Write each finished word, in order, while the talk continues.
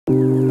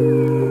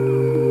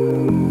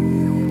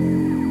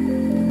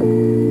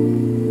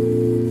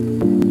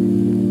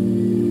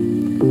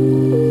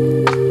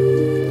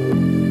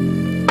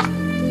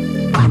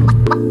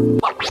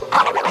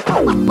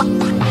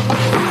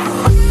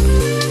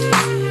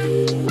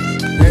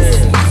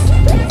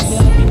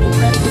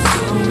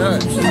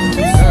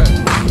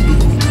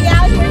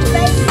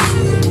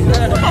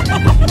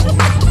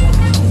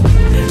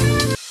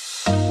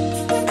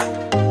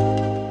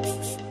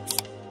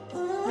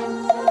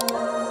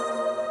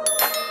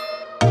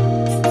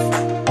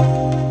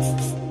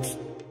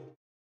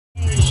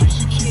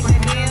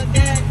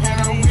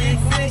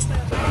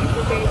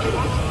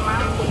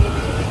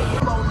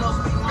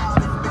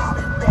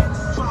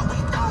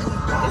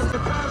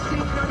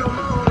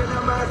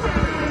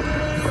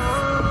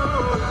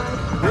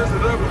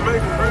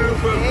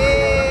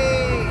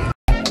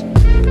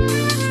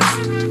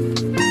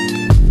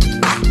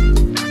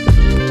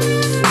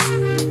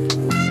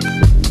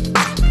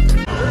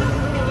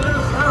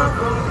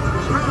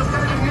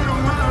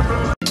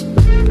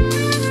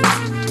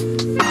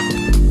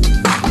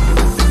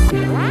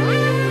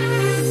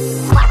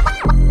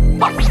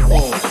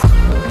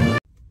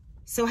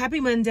So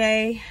happy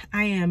Monday.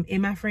 I am in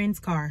my friend's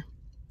car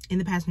in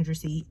the passenger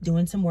seat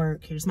doing some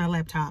work. Here's my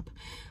laptop.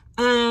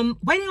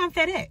 Waiting on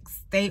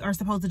FedEx. They are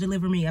supposed to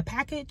deliver me a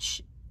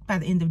package by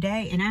the end of the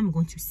day, and I'm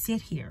going to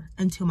sit here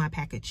until my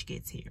package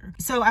gets here.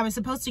 So I was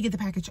supposed to get the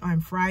package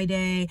on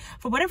Friday.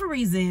 For whatever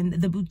reason,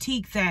 the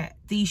boutique that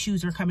these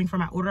shoes are coming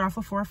from, I ordered off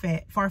of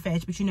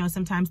Farfetch, but you know,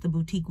 sometimes the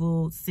boutique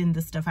will send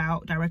the stuff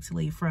out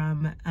directly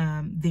from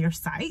their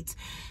site.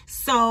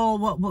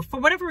 So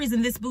for whatever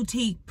reason, this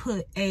boutique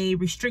put a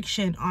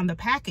restriction on the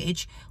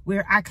package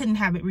where I couldn't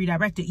have it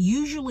redirected.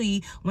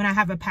 Usually when I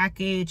have a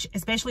package,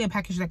 especially a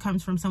package that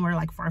comes from somewhere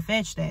like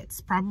Farfetch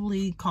that's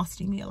probably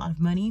costing me a lot of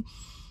money,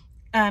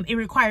 it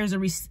requires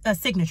a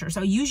signature.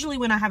 So usually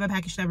when I have a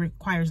package that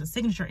requires a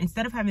signature,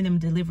 instead of having them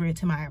deliver it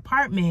to my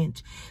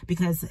apartment,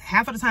 because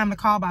half of the time the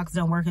call box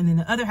don't work and then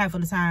the other half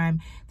of the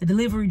time the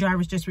delivery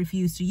drivers just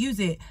refuse to use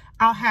it,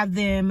 I'll have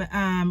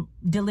them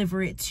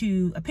deliver it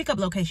to a pickup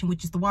location,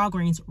 which is the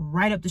Walgreens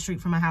right up the street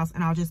from my house,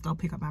 and I'll just go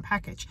pick up my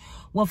package.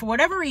 Well, for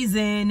whatever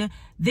reason,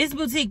 this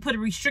boutique put a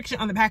restriction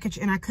on the package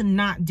and I could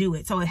not do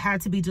it. So it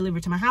had to be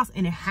delivered to my house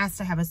and it has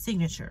to have a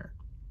signature.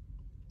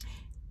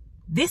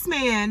 This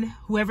man,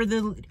 whoever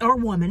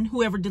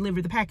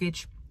delivered the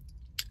package,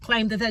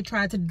 claimed that they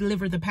tried to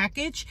deliver the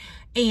package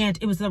and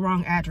it was the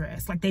wrong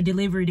address. Like, they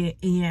delivered it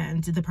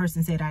and the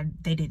person said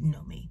they didn't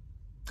know me.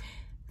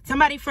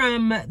 Somebody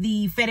from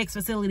the FedEx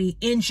facility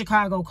in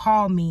Chicago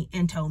called me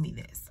and told me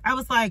this. I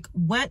was like,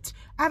 what?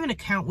 I have an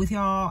account with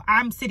y'all.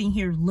 I'm sitting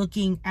here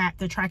looking at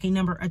the tracking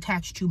number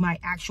attached to my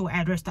actual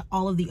address that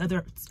all of the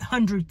other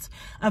hundreds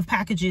of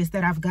packages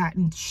that I've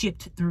gotten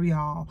shipped through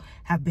y'all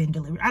have been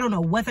delivered. I don't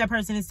know what that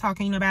person is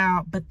talking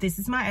about, but this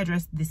is my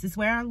address. This is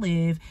where I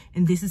live,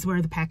 and this is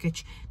where the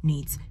package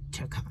needs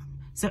to come.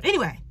 So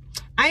anyway,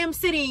 I am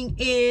sitting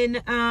in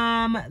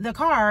the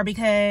car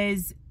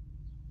because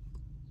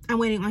I'm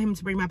waiting on him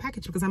to bring my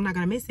package, because I'm not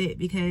going to miss it.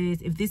 Because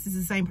if this is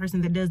the same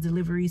person that does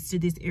deliveries to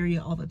this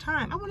area all the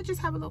time, I want to just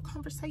have a little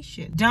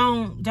conversation.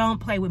 Don't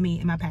play with me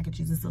and my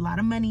packages. It's a lot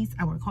of monies.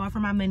 I work hard for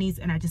my monies,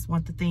 and I just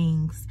want the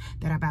things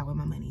that I buy with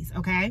my monies,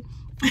 okay?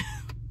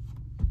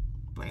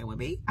 Playing with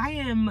me. I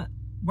am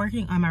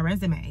working on my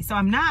resume. So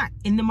I'm not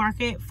in the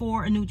market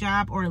for a new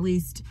job, or at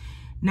least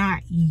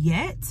not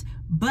yet.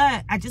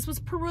 But I just was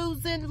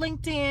perusing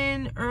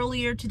LinkedIn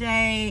earlier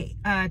today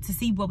to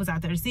see what was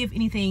out there, to see if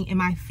anything in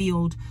my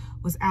field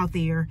was out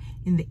there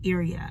in the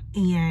area.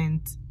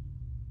 And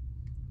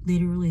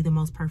literally the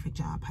most perfect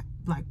job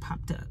like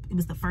popped up. It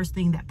was the first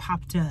thing that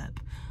popped up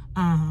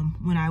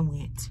when I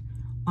went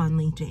on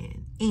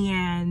LinkedIn.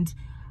 And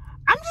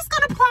I'm just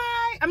gonna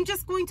apply. I'm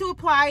just going to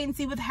apply and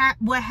see what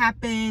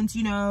happens.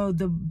 You know,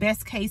 the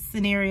best case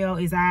scenario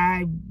is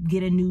I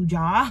get a new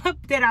job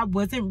that I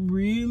wasn't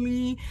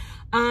really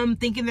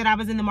thinking that I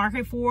was in the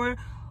market for,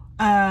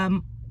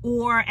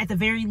 or at the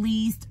very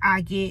least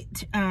I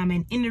get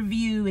an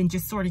interview and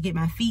just sort of get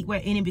my feet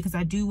wet in it, because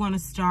I do want to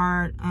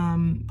start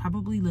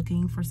probably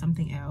looking for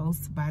something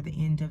else by the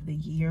end of the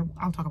year.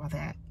 I'll talk about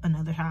that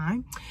another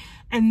time.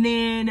 And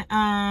then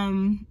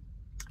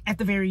at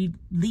the very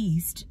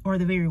least, or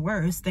the very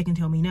worst, they can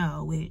tell me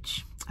no,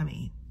 which, I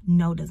mean,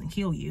 no doesn't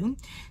kill you.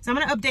 So I'm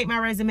going to update my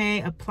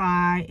resume,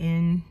 apply,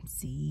 and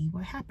see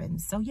what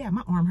happens. So yeah,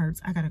 my arm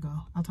hurts. I gotta go.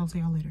 I'll talk to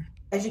y'all later.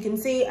 As you can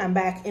see, I'm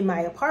back in my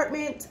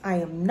apartment. I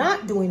am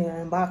not doing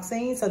an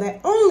unboxing, so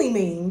that only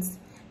means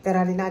that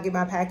I did not get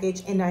my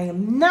package, and I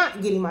am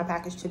not getting my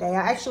package today.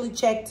 I actually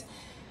checked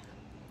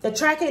the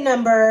tracking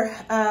number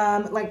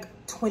like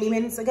 20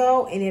 minutes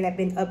ago, and it had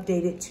been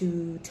updated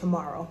to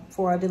tomorrow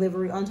for a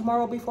delivery on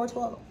tomorrow before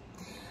 12.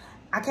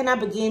 I cannot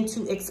begin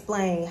to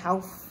explain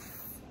how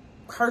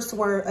curse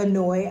word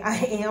annoyed I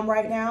am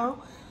right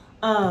now.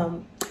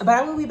 But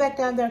I will be back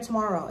down there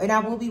tomorrow, and I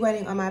will be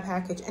waiting on my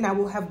package, and I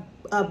will have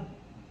a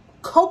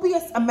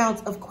copious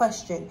amounts of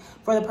question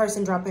for the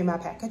person dropping my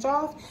package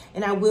off,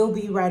 and I will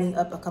be writing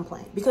up a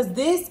complaint, because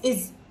this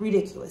is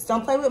ridiculous.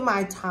 Don't play with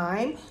my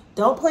time.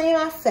 Don't play in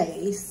my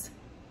face.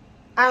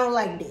 I don't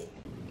like it.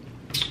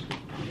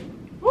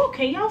 Oh,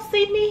 can y'all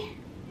see me?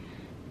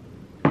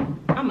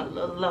 I'm a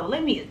little low.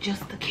 Let me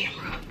adjust the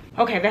camera.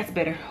 Okay, that's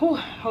better. Whew,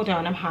 hold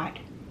on, I'm hot.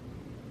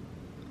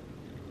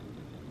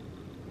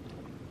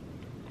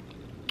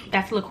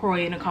 That's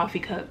LaCroix in a coffee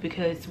cup,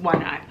 because why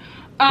not?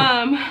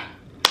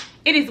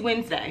 It is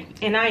Wednesday,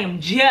 and I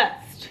am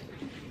just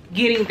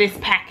getting this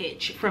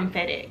package from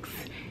FedEx.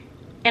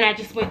 And I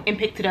just went and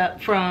picked it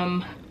up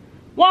from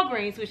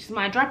Walgreens, which is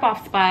my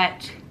drop-off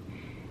spot,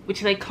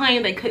 which they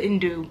claimed they couldn't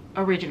do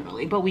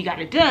originally. But we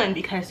got it done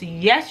because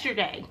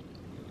yesterday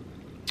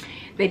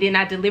they did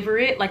not deliver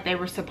it like they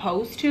were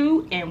supposed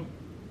to. And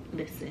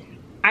listen,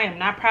 I am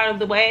not proud of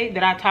the way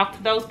that I talked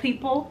to those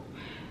people,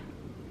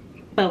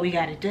 but we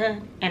got it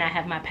done, and I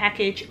have my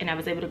package, and I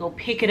was able to go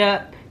pick it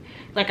up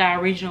like I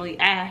originally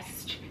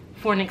asked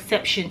for an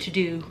exception to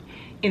do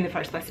in the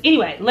first place.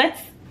 Anyway,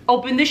 let's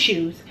open the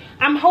shoes.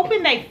 I'm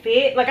hoping they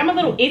fit. Like, I'm a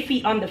little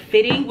iffy on the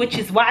fitting, which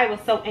is why I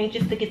was so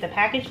anxious to get the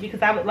package,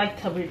 because I would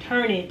like to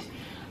return it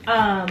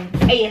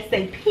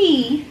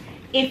ASAP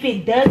if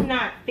it does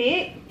not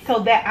fit,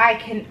 so that I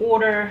can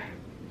order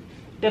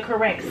the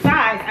correct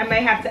size, I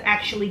may have to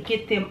actually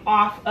get them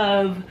off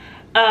of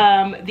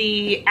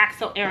the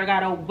Axel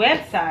Arigato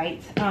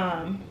website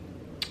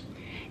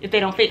if they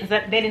don't fit,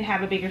 because they didn't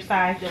have a bigger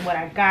size than what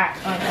I got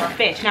on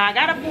Farfetch. Now I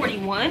got a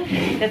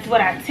 41, that's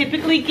what I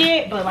typically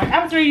get, but like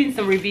I was reading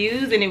some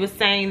reviews and it was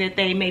saying that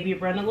they maybe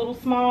run a little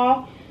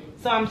small,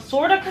 so I'm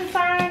sort of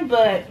concerned,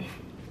 but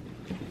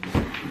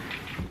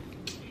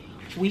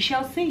we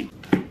shall see.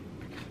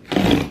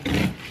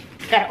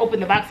 Gotta open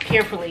the box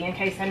carefully in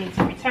case I need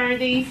to return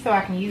these so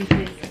I can use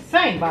this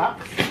same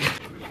box.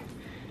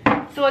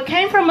 So it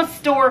came from a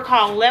store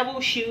called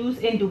Level Shoes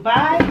in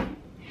Dubai.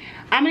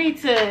 I'm gonna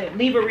need to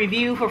leave a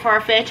review for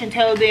Farfetch and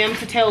tell them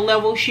to tell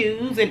Level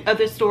Shoes and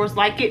other stores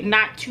like it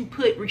not to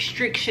put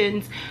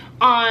restrictions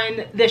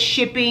on the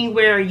shipping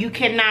where you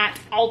cannot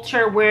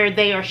alter where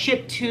they are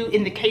shipped to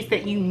in the case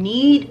that you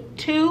need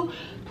to.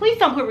 Please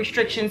don't put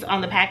restrictions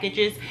on the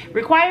packages.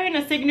 Requiring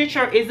a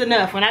signature is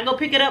enough. When I go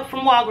pick it up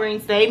from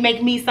Walgreens, they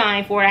make me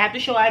sign for it. I have to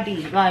show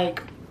ID.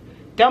 Like,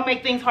 don't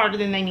make things harder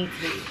than they need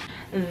to be.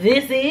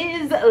 This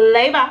is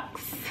Laybox.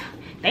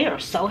 They are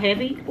so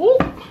heavy. Ooh.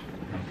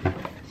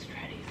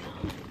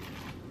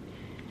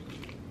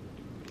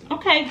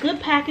 Okay, good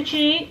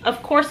packaging.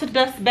 Of course, a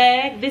dust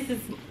bag. This is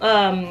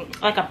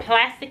like a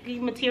plasticky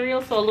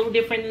material, so a little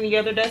different than the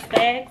other dust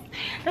bags.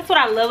 That's what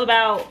I love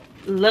about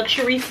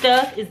luxury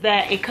stuff, is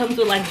that it comes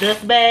with like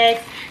dust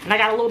bags, and I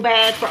got a little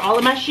bag for all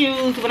of my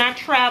shoes when I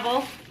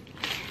travel.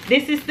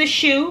 This is the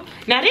shoe.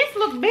 Now this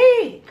look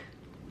big.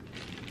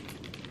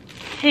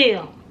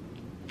 Hell.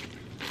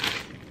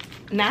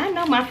 Now I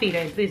know my feet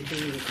ain't this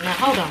big. Now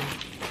hold on.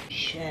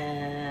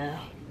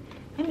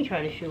 Let me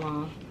try this shoe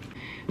on.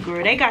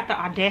 Girl, they got the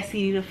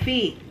audacity to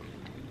fit.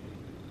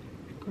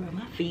 Girl,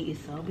 my feet is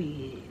so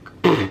big.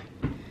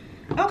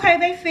 Okay,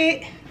 they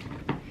fit.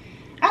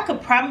 I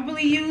could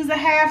probably use a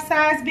half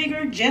size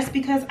bigger just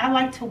because I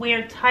like to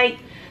wear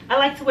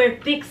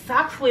thick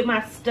socks with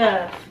my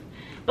stuff.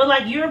 But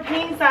like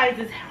European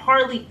sizes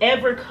hardly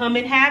ever come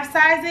in half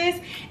sizes.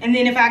 And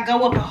then if I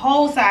go up a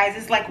whole size,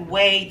 it's like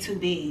way too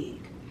big.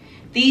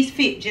 These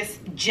fit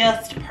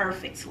just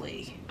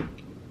perfectly.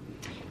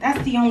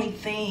 That's the only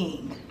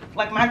thing.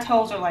 Like my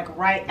toes are like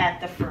right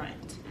at the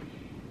front.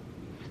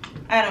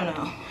 I don't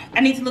know. I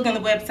need to look on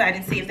the website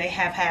and see if they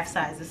have half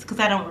sizes, because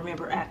I don't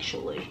remember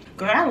actually.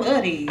 Girl, I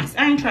love these.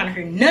 I ain't trying to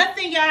hear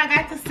nothing y'all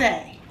got to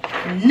say.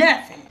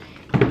 Nothing.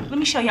 Let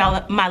me show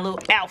y'all my little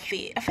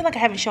outfit. I feel like I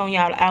haven't shown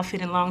y'all the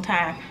outfit in a long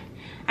time.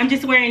 I'm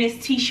just wearing this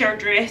t-shirt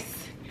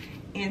dress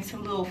and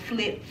some little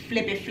flippy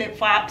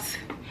flip-flops.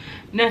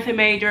 Nothing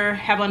major.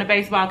 Have on a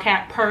baseball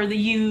cap per the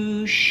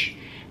usual.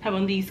 Have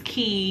on these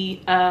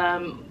key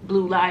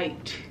blue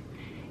light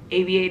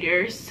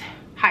aviators,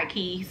 high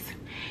keys.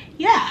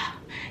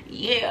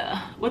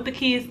 Yeah, what the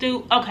kids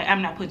do. Okay,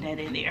 I'm not putting that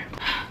in there.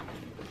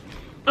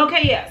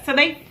 Okay, yeah, so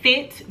they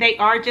fit. They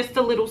are just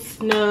a little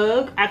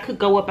snug. I could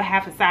go up a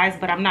half a size,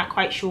 but I'm not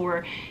quite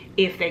sure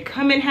if they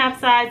come in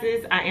half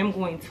sizes. I am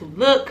going to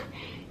look.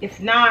 If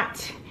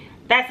not,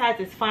 that size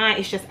is fine.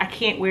 It's just I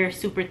can't wear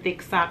super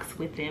thick socks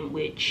with them,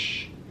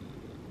 which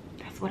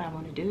that's what I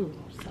want to do.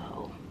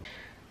 So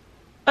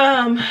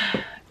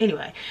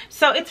anyway,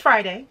 so it's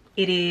Friday.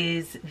 It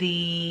is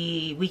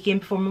the weekend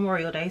before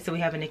Memorial Day, so we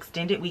have an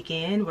extended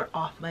weekend. We're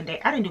off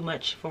Monday. I didn't do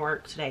much for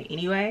work today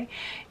anyway.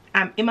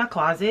 I'm in my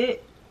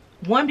closet.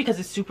 One, because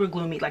it's super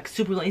gloomy, like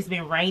super gloomy. It's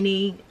been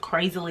raining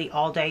crazily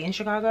all day in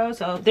Chicago,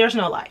 so there's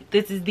no light.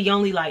 This is the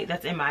only light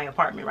that's in my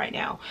apartment right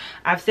now.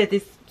 I've said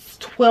this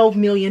 12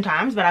 million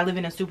times, but I live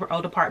in a super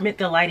old apartment.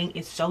 The lighting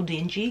is so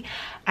dingy.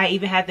 I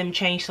even had them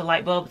change the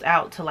light bulbs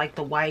out to like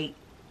the white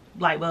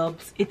light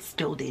bulbs. It's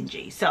still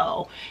dingy.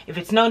 So if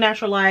it's no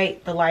natural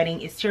light, the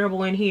lighting is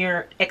terrible in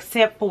here,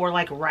 except for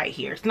like right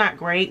here. It's not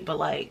great, but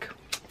like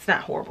it's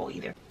not horrible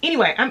either.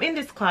 Anyway, I'm in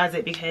this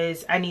closet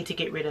because I need to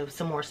get rid of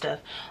some more stuff.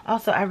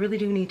 Also, I really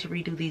do need to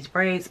redo these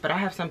braids, but I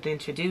have something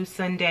to do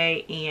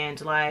Sunday,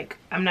 and like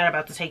I'm not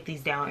about to take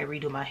these down and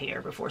redo my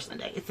hair before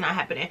Sunday. It's not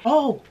happening.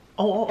 Oh,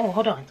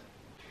 hold on.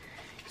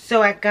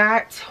 So I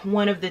got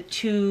one of the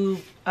two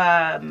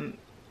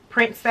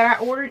prints that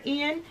I ordered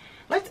in.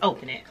 Let's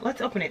open it. Let's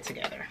open it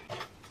together.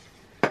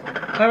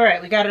 All right,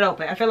 we got it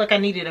open. I feel like I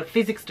needed a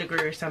physics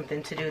degree or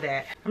something to do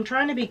that. I'm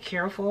trying to be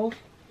careful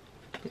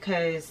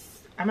because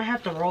I'm gonna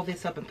have to roll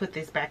this up and put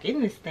this back in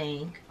this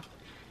thing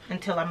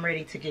until I'm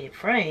ready to get it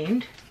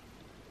framed.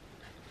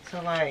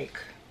 So like,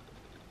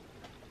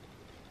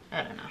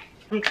 I don't know.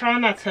 I'm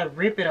trying not to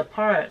rip it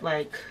apart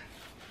like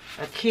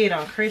a kid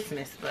on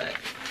Christmas, but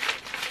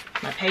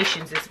my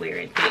patience is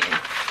wearing thin.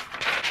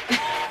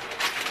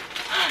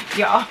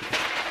 Y'all,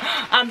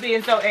 I'm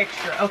being so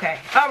extra. Okay,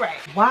 all right.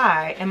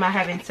 Why am I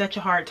having such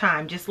a hard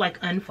time just like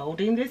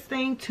unfolding this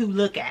thing to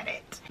look at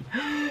it?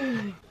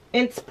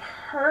 It's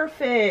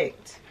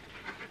perfect.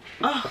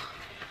 Oh,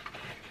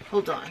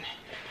 hold on.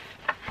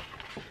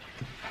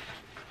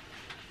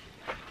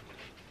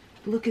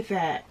 Look at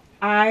that.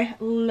 I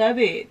love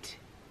it.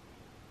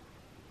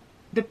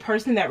 The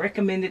person that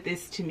recommended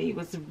this to me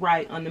was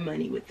right on the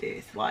money with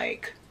this.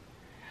 Like,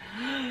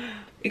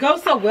 It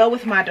goes so well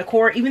with my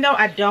decor, even though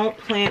I don't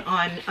plan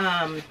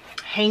on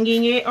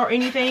hanging it or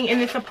anything in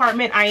this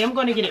apartment. I am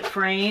going to get it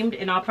framed,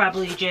 and I'll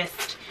probably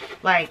just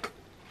like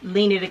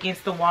lean it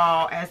against the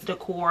wall as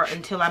decor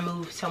until I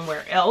move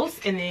somewhere else,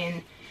 and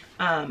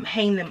then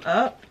hang them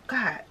up.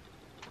 God,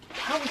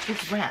 how was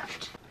this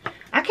wrapped?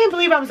 I can't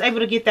believe I was able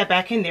to get that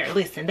back in there.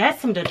 Listen,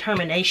 that's some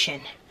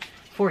determination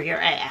for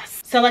your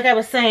ass. So like I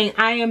was saying,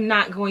 I am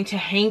not going to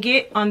hang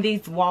it on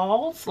these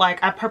walls.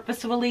 Like, I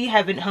purposefully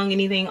haven't hung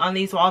anything on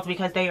these walls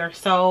because they are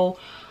so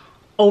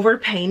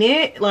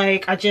overpainted.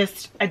 Like, I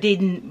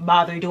didn't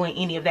bother doing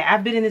any of that.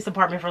 I've been in this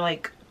apartment for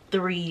like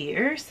 3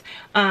 years.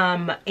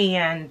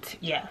 And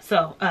yeah,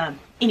 so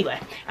anyway,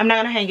 I'm not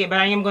gonna hang it, but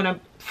I am gonna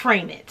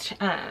frame it.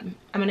 I'm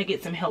gonna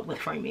get some help with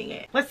framing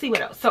it. Let's see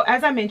what else. So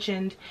as I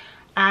mentioned,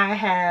 I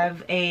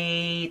have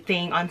a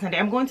thing on Sunday.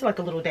 I'm going to like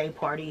a little day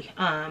party,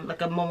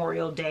 like a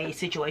Memorial Day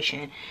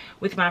situation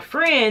with my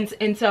friends.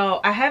 And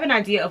so I have an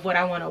idea of what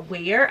I want to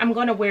wear. I'm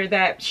going to wear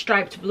that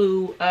striped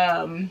blue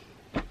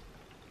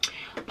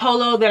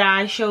polo that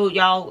I showed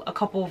y'all a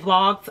couple of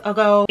vlogs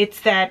ago. It's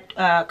that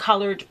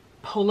collared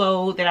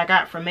polo that I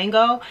got from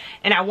Mango,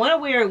 and I want to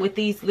wear it with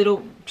these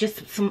little,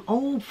 just some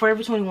old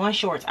Forever 21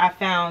 shorts I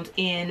found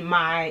in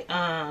my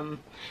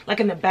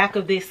like in the back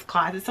of this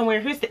closet somewhere.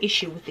 Here's the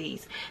issue with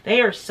these: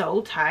 they are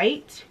so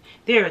tight.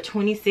 They're a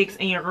 26,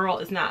 and your girl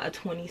is not a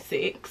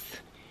 26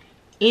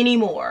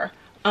 anymore.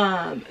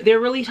 They're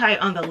really tight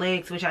on the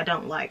legs, which I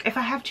don't like. If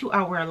I have to,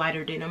 I'll wear a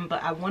lighter denim,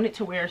 but I wanted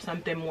to wear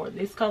something more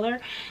this color,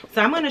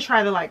 so I'm going to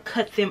try to like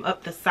cut them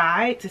up the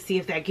side to see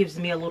if that gives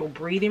me a little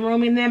breathing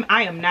room in them.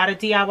 I am not a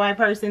DIY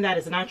person. That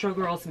is not your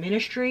girl's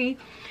ministry,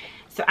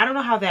 so I don't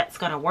know how that's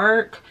gonna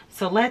work,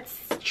 so let's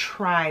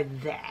try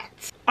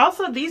that.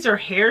 Also, these are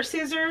hair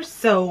scissors,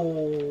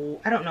 so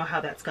I don't know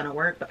how that's gonna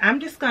work, but I'm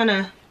just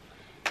gonna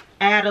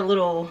add a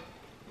little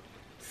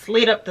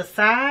slit up the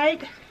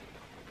side.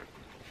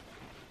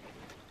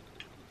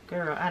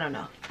 Girl, I don't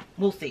know.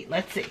 We'll see.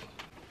 Let's see.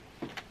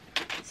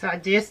 So I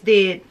just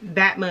did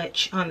that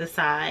much on the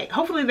side.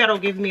 Hopefully that'll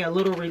give me a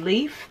little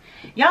relief.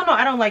 Y'all know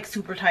I don't like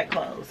super tight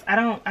clothes.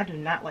 I do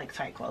not like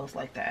tight clothes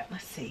like that.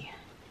 Let's see.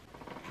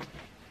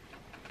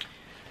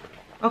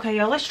 Okay,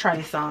 y'all, let's try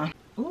this on.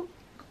 Ooh,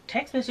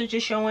 text message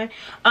is showing.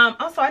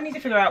 Also, I need to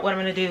figure out what I'm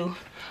gonna do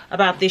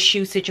about this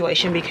shoe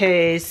situation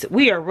because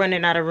we are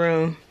running out of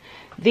room.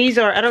 These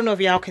are, I don't know if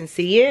y'all can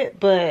see it,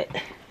 but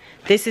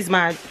this is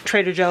my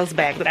Trader Joe's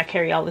bag that I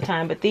carry all the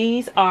time. But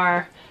these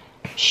are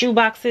shoe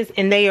boxes,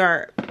 and they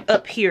are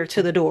up here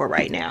to the door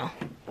right now,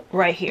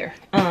 right here.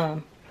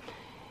 And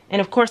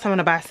of course I'm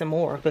gonna buy some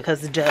more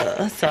because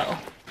duh. So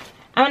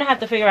I'm gonna have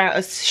to figure out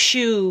a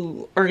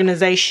shoe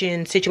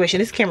organization situation.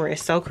 This camera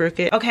is so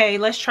crooked. Okay,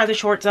 let's try the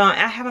shorts on.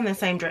 I have on the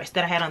same dress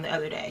that I had on the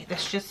other day.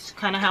 That's just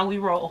kind of how we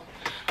roll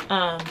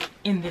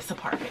in this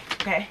apartment.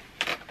 Okay,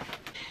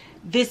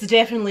 this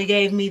definitely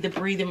gave me the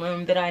breathing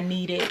room that I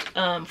needed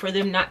for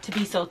them not to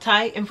be so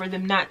tight, and for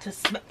them not to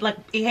like,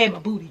 it had my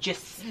booty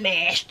just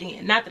smashed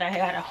in. Not that I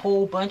had a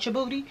whole bunch of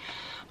booty,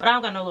 but I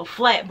don't got no little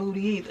flat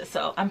booty either,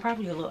 so I'm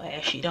probably a little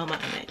ashy. Don't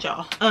mind that,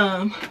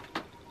 y'all.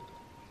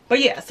 But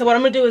yeah, so what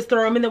I'm gonna do is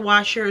throw them in the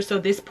washer so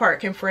this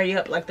part can fray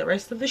up like the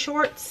rest of the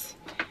shorts,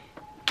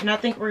 and I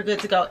think we're good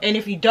to go. And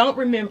if you don't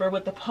remember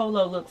what the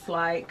polo looks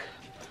like,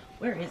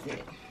 where is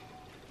it?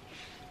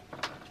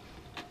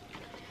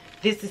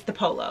 This is the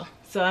polo.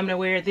 So I'm gonna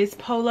wear this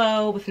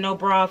polo with no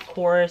bra, of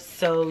course,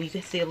 so you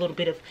can see a little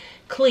bit of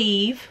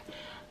cleave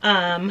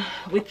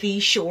with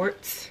these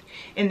shorts.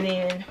 And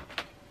then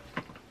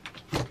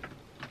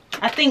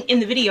I think in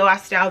the video I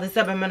styled this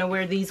up. I'm gonna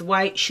wear these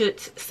white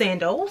Schutz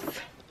sandals,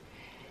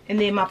 and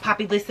then my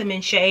Poppy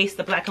Lissaman shades,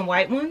 the black and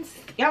white ones.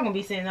 Y'all gonna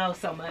be seeing those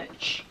so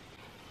much.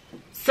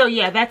 So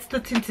yeah, that's the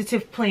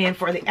tentative plan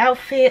for the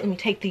outfit. Let me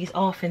take these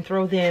off and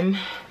throw them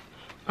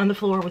on the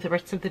floor with the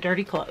rest of the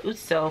dirty clothes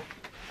so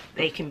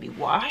they can be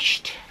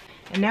washed.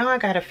 And now I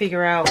gotta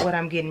figure out what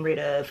I'm getting rid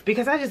of,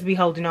 because I just be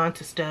holding on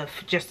to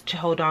stuff just to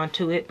hold on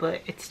to it,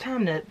 but it's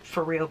time to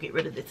for real get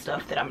rid of the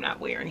stuff that I'm not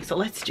wearing. So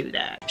let's do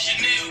that.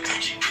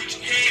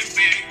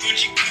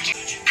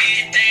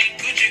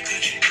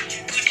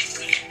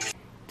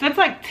 So it's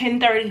like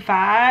 10:35.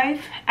 I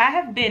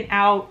have been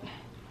out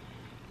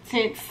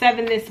since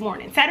 7 this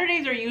morning.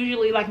 Saturdays are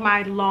usually like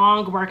my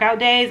long workout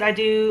days. I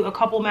do a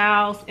couple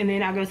miles and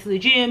then I go to the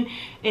gym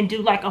and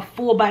do like a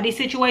full body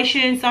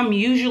situation. So I'm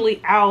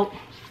usually out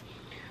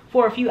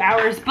for a few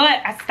hours, but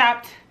I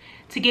stopped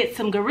to get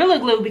some Gorilla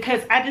Glue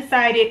because I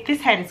decided, this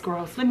hat is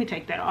gross. Let me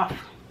take that off.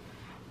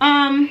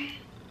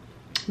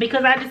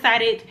 Because I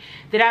decided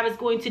that I was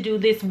going to do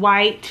this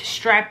white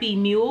strappy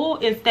mule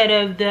instead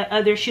of the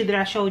other shoe that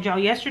I showed y'all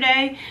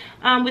yesterday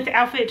with the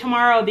outfit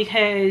tomorrow,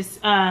 because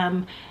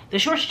the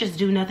shorts just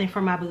do nothing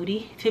for my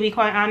booty, to be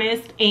quite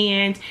honest.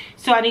 And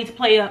so I need to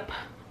play up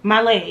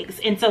my legs.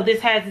 And so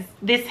this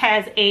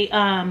has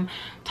a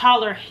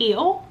taller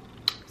heel.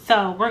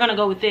 So we're gonna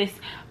go with this.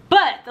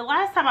 But the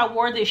last time I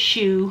wore this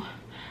shoe,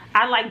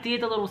 I like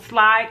did the little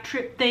slide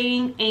trip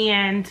thing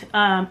and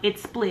it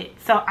split.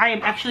 So I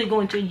am actually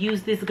going to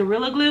use this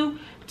Gorilla Glue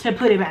to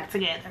put it back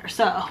together.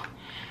 So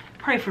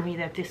pray for me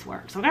that this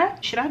works, okay?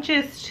 Should I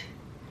just,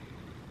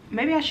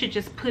 maybe I should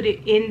just put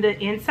it in the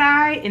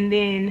inside and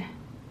then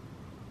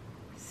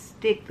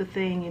stick the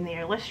thing in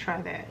there. Let's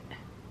try that.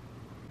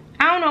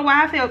 I don't know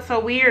why I felt so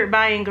weird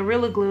buying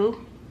Gorilla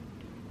Glue.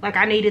 Like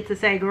I needed to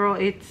say, girl,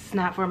 it's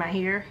not for my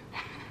hair.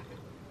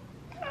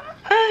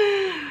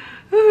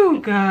 Oh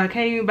God,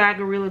 can't even buy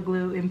Gorilla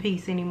Glue in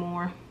peace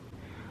anymore.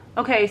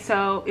 Okay,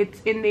 so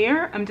it's in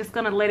there. I'm just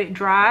gonna let it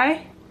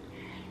dry.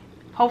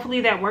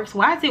 Hopefully that works.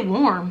 Why is it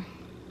warm?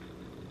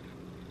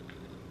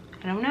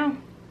 I don't know.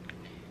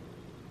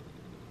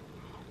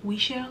 We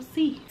shall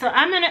see. So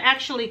I'm gonna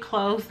actually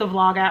close the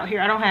vlog out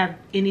here. I don't have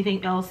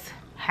anything else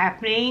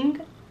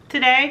happening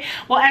today.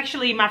 Well,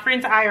 actually my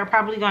friends and I are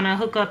probably gonna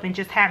hook up and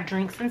just have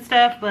drinks and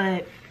stuff,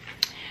 but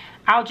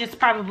I'll just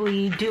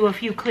probably do a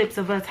few clips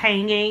of us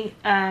hanging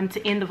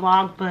to end the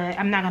vlog, but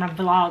I'm not gonna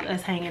vlog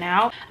us hanging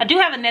out. I do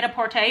have a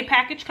Net-a-Porter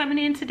package coming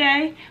in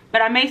today,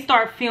 but I may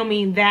start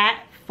filming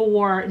that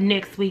for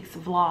next week's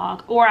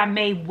vlog, or I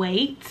may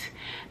wait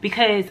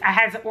because I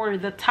had to order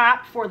the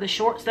top for the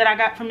shorts that I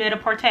got from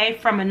Net-a-Porter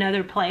from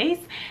another place,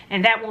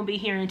 and that won't be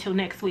here until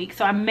next week.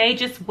 So I may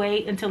just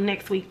wait until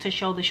next week to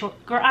show the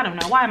short. Girl, I don't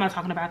know, why am I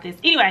talking about this?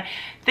 Anyway,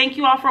 thank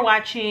you all for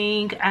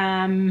watching.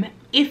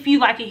 If you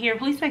like it here,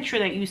 please make sure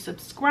that you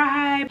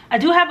subscribe. I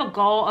do have a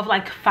goal of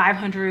like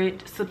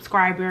 500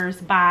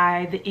 subscribers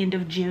by the end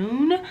of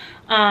June.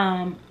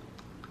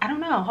 I don't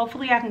know,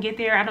 hopefully I can get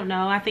there. I don't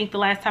know, I think the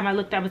last time I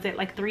looked I was at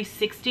like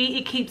 360.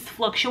 It keeps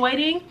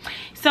fluctuating.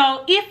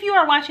 So if you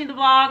are watching the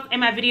vlogs and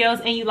my videos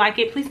and you like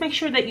it, please make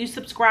sure that you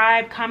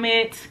subscribe,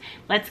 comment.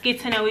 Let's get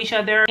to know each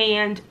other,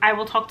 and I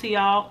will talk to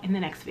y'all in the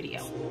next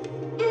video.